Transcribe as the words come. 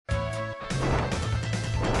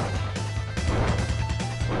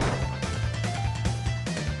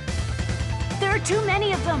too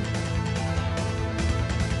many of them.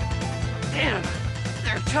 Damn,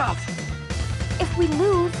 they're tough. If we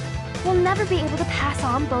lose, we'll never be able to pass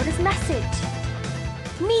on Boda's message.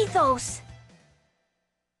 Mythos!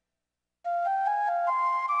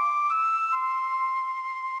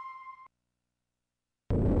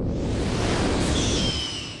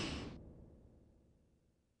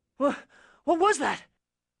 What was that?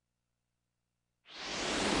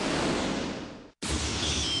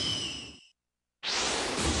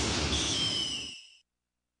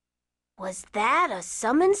 Was that a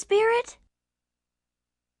summon spirit?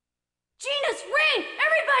 Genus, Rain!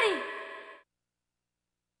 Everybody!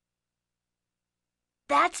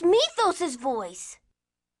 That's Mythos' voice.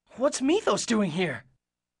 What's Mythos doing here?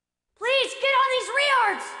 Please, get on these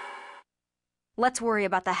Reards! Let's worry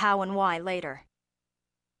about the how and why later.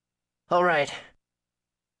 All right.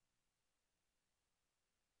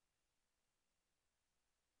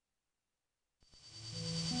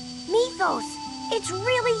 Mythos, it's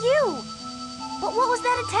really you! But what was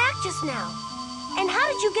that attack just now? And how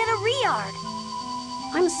did you get a Reard?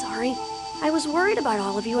 I'm sorry. I was worried about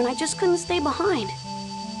all of you and I just couldn't stay behind.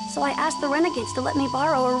 So I asked the Renegades to let me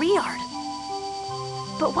borrow a Reard.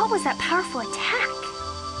 But what was that powerful attack?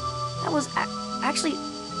 That was actually,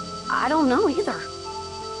 I don't know either.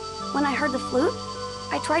 When I heard the flute,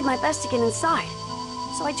 I tried my best to get inside.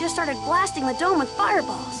 So I just started blasting the dome with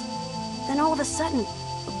fireballs. Then all of a sudden,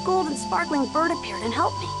 a golden sparkling bird appeared and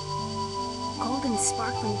helped me. Golden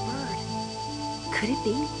sparkling bird. Could it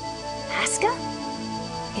be Aska?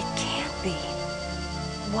 It can't be.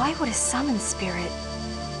 Why would a summon spirit?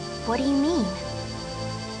 What do you mean?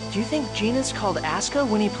 Do you think Genus called Aska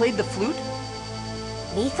when he played the flute?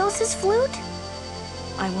 Mythos' flute?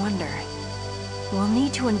 I wonder. We'll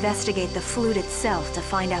need to investigate the flute itself to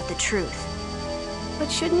find out the truth.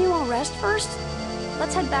 But shouldn't you all rest first?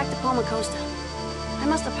 Let's head back to Palma Costa. I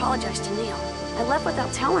must apologize to Neil. I left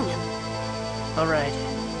without telling him. All right.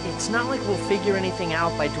 It's not like we'll figure anything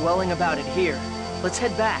out by dwelling about it here. Let's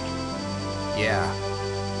head back. Yeah.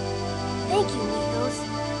 Thank you, Mythos.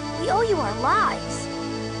 We owe you our lives.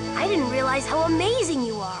 I didn't realize how amazing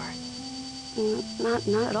you are.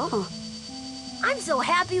 Not at all. I'm so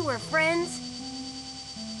happy we're friends.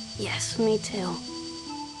 Yes, me too.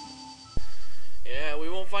 Yeah, we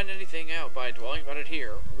won't find anything out by dwelling about it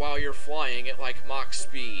here while you're flying at like Mach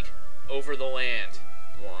speed over the land,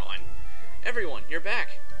 moron. Everyone, you're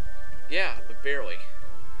back. Yeah, but barely.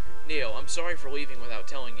 Neil, I'm sorry for leaving without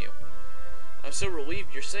telling you. I'm so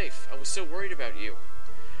relieved you're safe. I was so worried about you.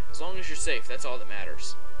 As long as you're safe, that's all that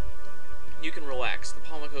matters. You can relax. The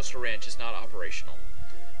Palma Costa Ranch is not operational.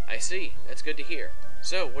 I see. That's good to hear.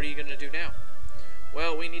 So, what are you going to do now?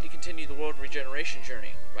 Well, we need to continue the world regeneration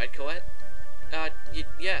journey. Right, Colette?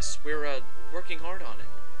 Yes. We're, working hard on it.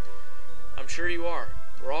 I'm sure you are.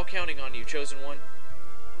 We're all counting on you, Chosen One.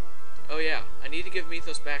 Oh yeah, I need to give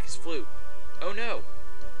Mythos back his flute. Oh no!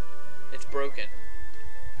 It's broken.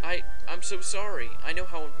 I'm so sorry. I know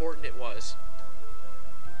how important it was.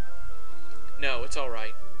 No, it's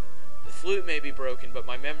alright. The flute may be broken, but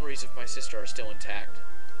my memories of my sister are still intact.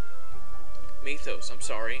 Mythos, I'm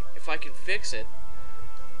sorry. If I can fix it...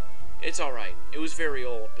 It's alright. It was very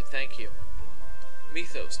old, but thank you.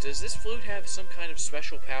 Mythos, does this flute have some kind of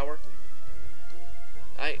special power?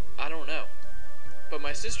 I don't know. But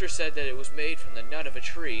my sister said that it was made from the nut of a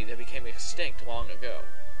tree that became extinct long ago.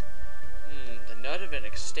 The nut of an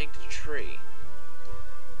extinct tree.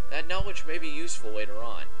 That knowledge may be useful later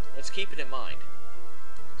on. Let's keep it in mind.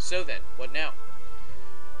 So then, what now?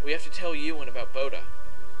 We have to tell Ewan about Boda. ...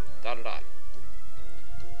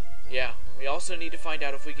 Yeah, we also need to find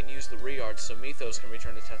out if we can use the Reards so Mythos can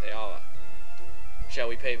return to Tethe'Alla. Shall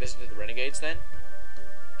we pay a visit to the Renegades then?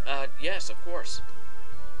 Yes, of course.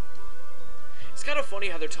 It's kind of funny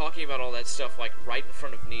how they're talking about all that stuff, like, right in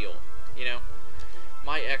front of Neil, you know?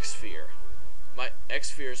 My X-Sphere. My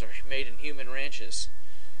X-Spheres are made in human ranches.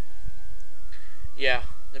 Yeah,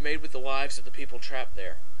 they're made with the lives of the people trapped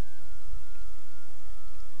there.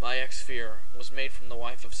 My X-Sphere was made from the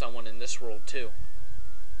life of someone in this world, too.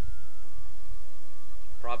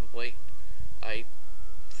 Probably. I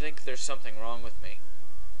think there's something wrong with me.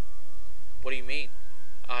 What do you mean?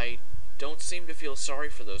 I don't seem to feel sorry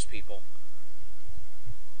for those people.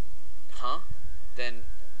 Huh? Then,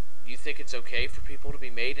 you think it's okay for people to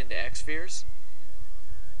be made into X-Spheres?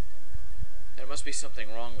 There must be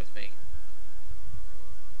something wrong with me.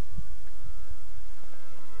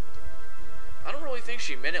 I don't really think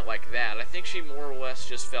she meant it like that. I think she more or less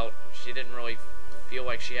just felt she didn't really feel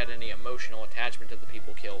like she had any emotional attachment to the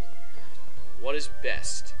people killed. What is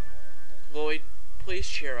best? Lloyd, please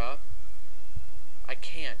cheer up. I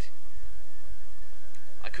can't.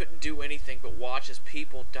 I couldn't do anything but watch as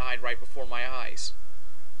people died right before my eyes.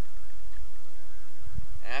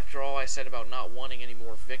 After all I said about not wanting any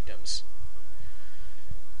more victims,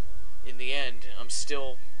 in the end, I'm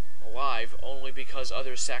still alive only because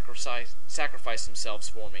others sacrificed themselves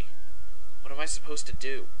for me. What am I supposed to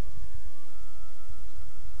do?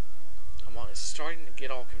 I'm starting to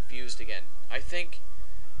get all confused again. I think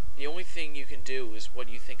the only thing you can do is what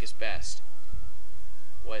you think is best.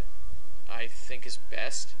 What I think is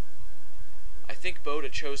best? I think Boda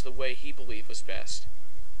chose the way he believed was best.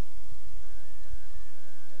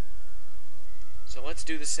 So let's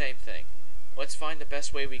do the same thing. Let's find the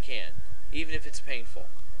best way we can, even if it's painful.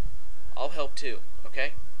 I'll help too,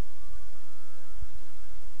 okay?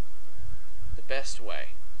 The best way.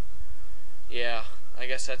 Yeah, I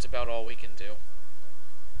guess that's about all we can do.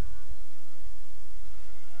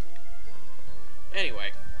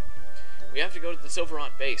 Anyway, we have to go to the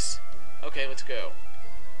Silverant base. Okay, let's go.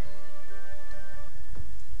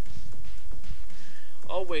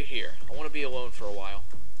 I'll wait here. I want to be alone for a while.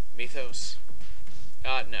 Mythos?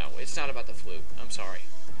 No, it's not about the flute. I'm sorry.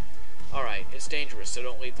 Alright, it's dangerous, so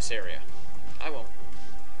don't leave this area. I won't.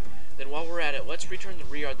 Then while we're at it, let's return the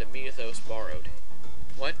Riyard that Mythos borrowed.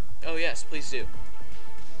 What? Oh yes, please do.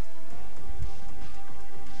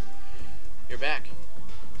 You're back.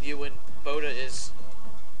 You and Boda is...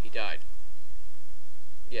 He died.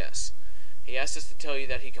 Yes. He asked us to tell you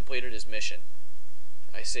that he completed his mission.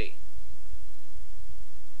 I see.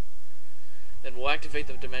 Then we'll activate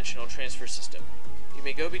the dimensional transfer system. You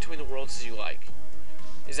may go between the worlds as you like.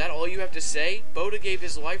 Is that all you have to say? Boda gave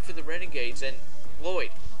his life for the Renegades, and...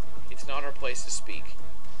 Lloyd, it's not our place to speak.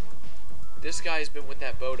 This guy has been with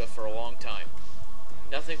that Boda for a long time.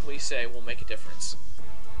 Nothing we say will make a difference.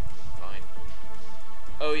 Fine.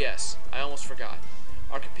 Oh yes, I almost forgot.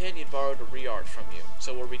 Our companion borrowed a Riyard from you,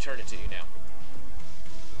 so we'll return it to you now.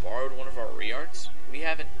 Borrowed one of our Riyards? We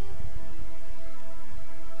haven't...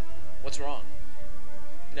 What's wrong?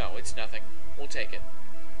 No, it's nothing. We'll take it.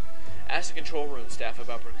 Ask the control room staff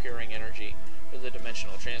about procuring energy for the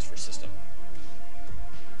dimensional transfer system.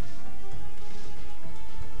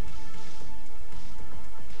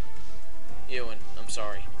 Ewan, I'm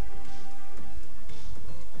sorry.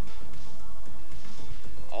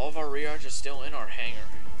 All of our Riyards are still in our hangar.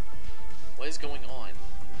 What is going on?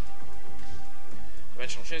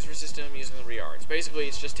 Dimensional transfer system using the Riyards. Basically,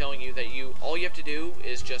 it's just telling you that all you have to do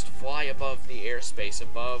is just fly above the airspace,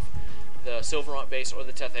 above the Silverant base or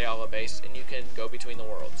the Tethe'Alla base, and you can go between the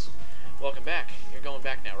worlds. Welcome back. You're going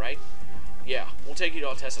back now, right? Yeah, we'll take you to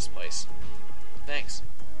Altessa's place. Thanks.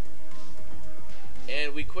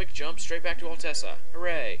 And we quick jump straight back to Altessa.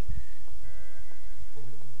 Hooray!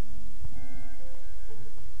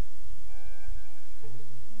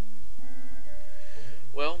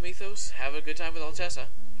 Well, Mythos, have a good time with Altessa.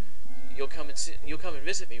 You'll come and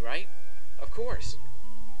visit me, right? Of course.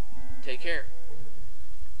 Take care.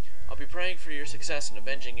 I'll be praying for your success in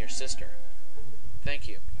avenging your sister. Thank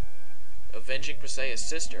you. Avenging Preseia's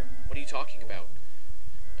sister? What are you talking about?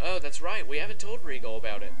 Oh, that's right. We haven't told Regal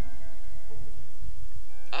about it.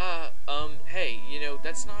 Hey,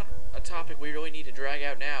 that's not a topic we really need to drag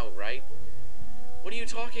out now, right? What are you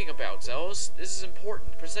talking about, Zealous? This is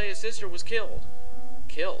important. Preseia's sister was killed.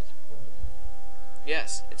 Killed?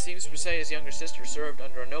 Yes, it seems Preseia's younger sister served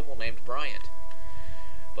under a noble named Bryant.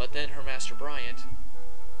 But then her master Bryant...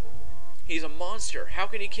 He's a monster. How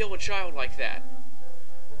can he kill a child like that?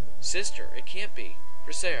 Sister? It can't be.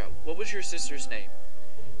 Preseia, what was your sister's name?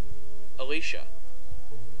 Alicia.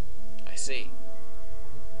 I see.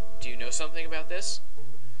 Do you know something about this?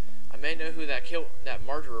 I may know who that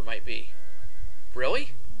murderer might be.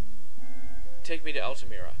 Really? Take me to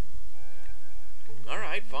Altamira.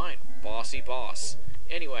 Alright, fine. Bossy boss.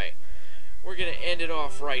 Anyway, we're gonna end it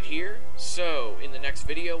off right here. So, in the next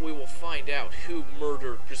video, we will find out who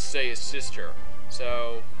murdered Preseia's sister.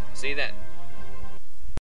 So, see you then.